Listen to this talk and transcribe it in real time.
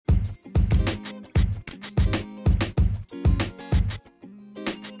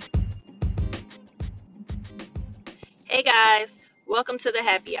Hey guys, welcome to the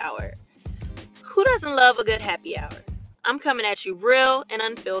happy hour. Who doesn't love a good happy hour? I'm coming at you real and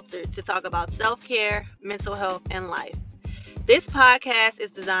unfiltered to talk about self care, mental health, and life. This podcast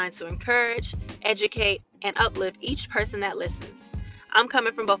is designed to encourage, educate, and uplift each person that listens. I'm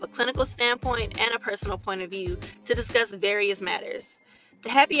coming from both a clinical standpoint and a personal point of view to discuss various matters.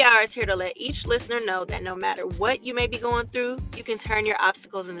 The happy hour is here to let each listener know that no matter what you may be going through, you can turn your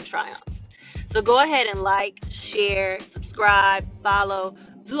obstacles into triumphs. So go ahead and like, share, subscribe, follow,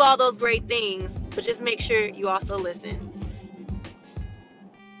 do all those great things, but just make sure you also listen.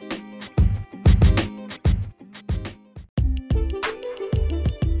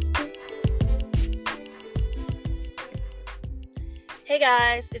 Hey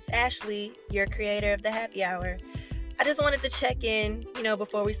guys, it's Ashley, your creator of the happy hour. I just wanted to check in,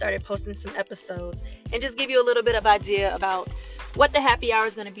 before we started posting some episodes and just give you a little bit of idea about what the happy hour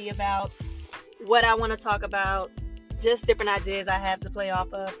is going to be about, what I want to talk about, just different ideas I have to play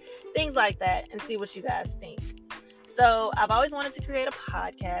off of, things like that, and see what you guys think. So I've always wanted to create a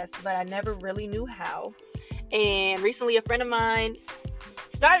podcast, but I never really knew how. And recently a friend of mine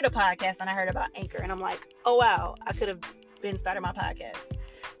started a podcast and I heard about Anchor and I'm like, oh wow, I could have been starting my podcast.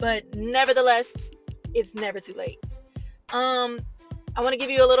 But nevertheless, it's never too late. I want to give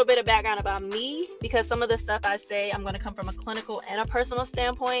you a little bit of background about me because some of the stuff I say, I'm going to come from a clinical and a personal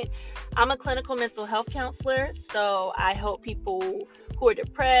standpoint. I'm a clinical mental health counselor, so I help people who are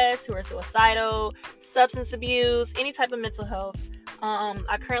depressed, who are suicidal, substance abuse, any type of mental health.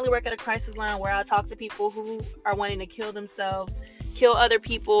 I currently work at a crisis line where I talk to people who are wanting to kill themselves, kill other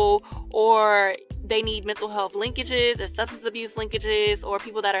people, or they need mental health linkages or substance abuse linkages, or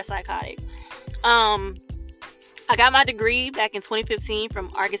people that are psychotic. I got my degree back in 2015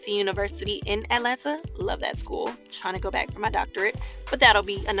 from Argosy University in Atlanta. Love that school. Trying to go back for my doctorate, but that'll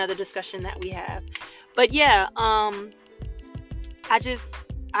be another discussion that we have. But yeah, I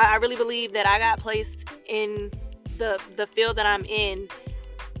really believe that I got placed in the field that I'm in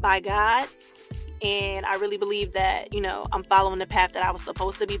by God. And I really believe that, I'm following the path that I was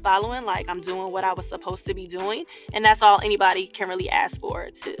supposed to be following. Like, I'm doing what I was supposed to be doing. And that's all anybody can really ask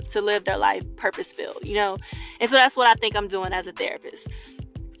for, to live their life purpose-filled, And so that's what I think I'm doing as a therapist.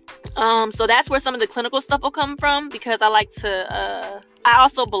 So that's where some of the clinical stuff will come from, because I like to, I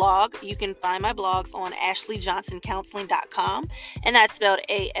also blog. You can find my blogs on ashleyjohnsoncounseling.com. And that's spelled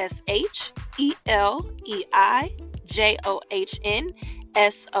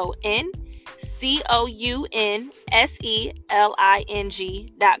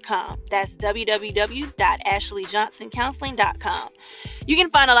That's www.ashleyjohnsoncounseling.com. You can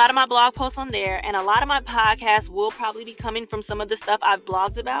find a lot of my blog posts on there, and a lot of my podcasts will probably be coming from some of the stuff I've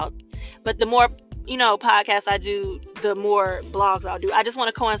blogged about. But the more, podcasts I do, the more blogs I'll do. I just want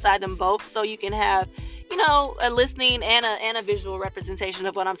to coincide them both so you can have, a listening and a visual representation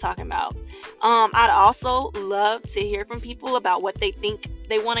of what I'm talking about. I'd also love to hear from people about what they think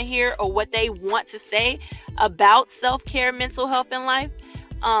they want to hear or what they want to say about self-care, mental health, and life.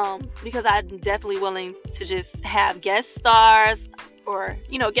 Because I'm definitely willing to just have guest stars or,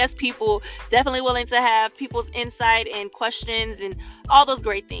 guest people, definitely willing to have people's insight and questions and all those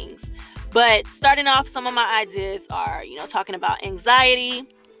great things. But starting off, some of my ideas are, talking about anxiety,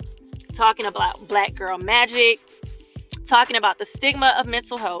 talking about Black girl magic, talking about the stigma of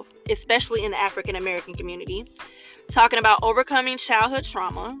mental health, especially in the African American community, talking about overcoming childhood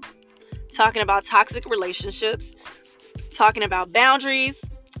trauma, talking about toxic relationships, talking about boundaries,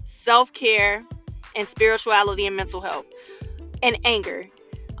 self-care, and spirituality and mental health, and anger.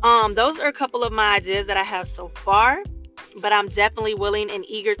 Those are a couple of my ideas that I have so far, but I'm definitely willing and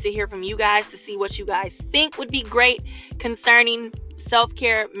eager to hear from you guys to see what you guys think would be great concerning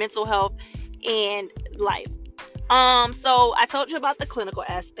self-care, mental health, and life. So I told you about the clinical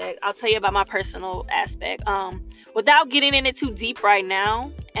aspect. I'll tell you about my personal aspect. Without getting in it too deep right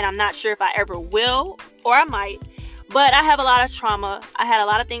now, and I'm not sure if I ever will, or I might, but I have a lot of trauma. I had a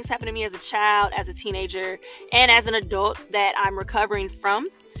lot of things happen to me as a child, as a teenager, and as an adult that I'm recovering from.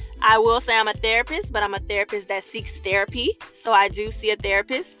 I will say I'm a therapist, but I'm a therapist that seeks therapy. So I do see a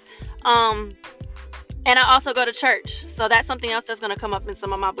therapist. And I also go to church. So that's something else that's going to come up in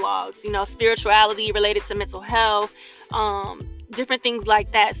some of my blogs. Spirituality related to mental health, different things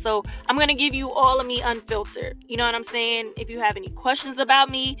like that. So I'm going to give you all of me unfiltered. You know what I'm saying? If you have any questions about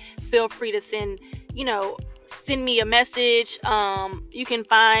me, feel free to send me a message. You can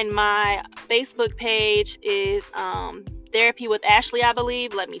find my Facebook page is Therapy with Ashley, I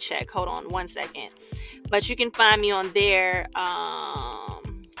believe. Let me check. Hold on one second. But you can find me on there.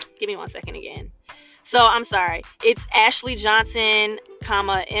 Give me 1 second again. So I'm sorry. It's Ashley Johnson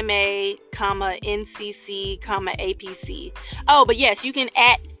comma MA, comma NCC, comma APC. Oh, but yes, you can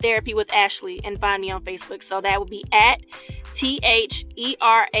at Therapy with Ashley and find me on Facebook. So that would be at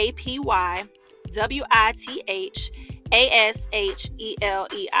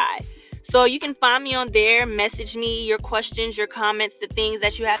THERAPYWITHASHELEI. So you can find me on there, message me your questions, your comments, the things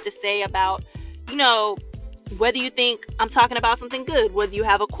that you have to say about, whether you think I'm talking about something good, whether you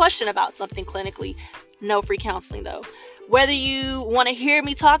have a question about something clinically. No free counseling though. Whether you want to hear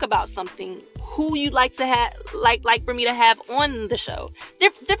me talk about something, who you'd like to have, like for me to have on the show,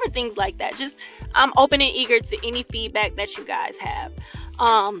 different things like that. Just I'm open and eager to any feedback that you guys have.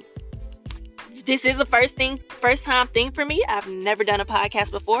 This is a first time thing for me. I've never done a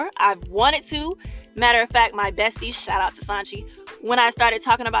podcast before. I've wanted to. Matter of fact, my bestie, shout out to Sanchi, when I started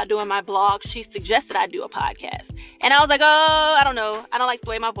talking about doing my blog, she suggested I do a podcast. And I was like, oh, I don't know. I don't like the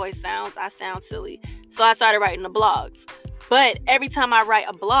way my voice sounds. I sound silly. So I started writing the blogs. But every time I write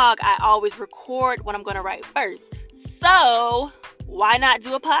a blog, I always record what I'm going to write first. So why not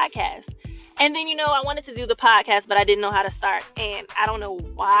do a podcast? And then, I wanted to do the podcast, but I didn't know how to start. And I don't know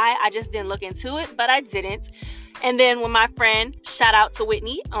why. I just didn't look into it, but I didn't. And then when my friend, shout out to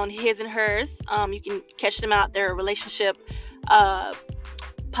Whitney on His and Hers, you can catch them out, their relationship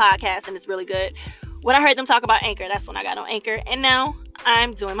podcast, and it's really good. When I heard them talk about Anchor, that's when I got on Anchor. And now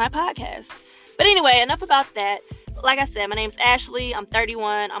I'm doing my podcast. But anyway, enough about that. Like I said, my name's Ashley. I'm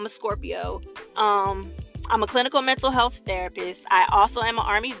 31. I'm a Scorpio. I'm a clinical mental health therapist. I also am an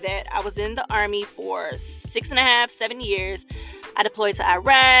Army vet. I was in the Army for 6.5, 7 years. I deployed to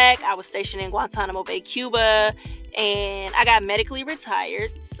Iraq. I was stationed in Guantanamo Bay, Cuba. And I got medically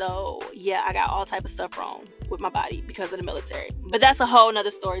retired. So, yeah, I got all type of stuff wrong with my body because of the military. But that's a whole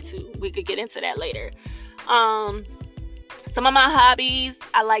nother story, too. We could get into that later. Some of my hobbies,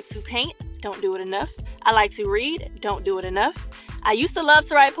 I like to paint. Don't do it enough. I like to read. Don't do it enough. I used to love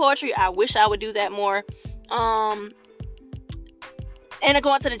to write poetry. I wish I would do that more. And I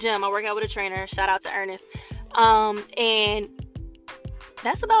go out to the gym. I work out with a trainer. Shout out to Ernest. And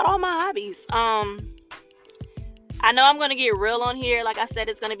that's about all my hobbies. I know I'm going to get real on here. Like I said,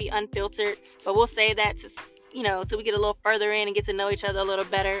 it's going to be unfiltered, but we'll say that to, till we get a little further in and get to know each other a little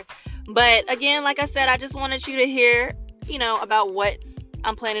better. But again, like I said, I just wanted you to hear, about what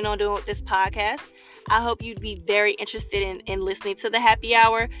I'm planning on doing with this podcast. I hope you'd be very interested in listening to the happy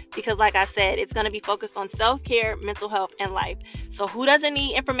hour because, like I said, it's going to be focused on self-care, mental health, and life. So who doesn't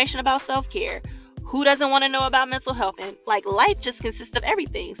need information about self-care? Who doesn't want to know about mental health? And life just consists of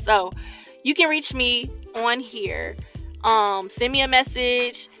everything. So you can reach me on here. Send me a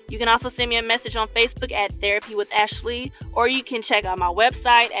message. You can also send me a message on Facebook at Therapy with Ashley, or you can check out my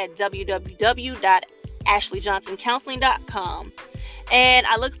website at www.ashleyjohnsoncounseling.com. And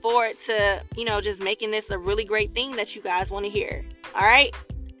I look forward to, just making this a really great thing that you guys want to hear. All right.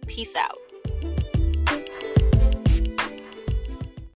 Peace out.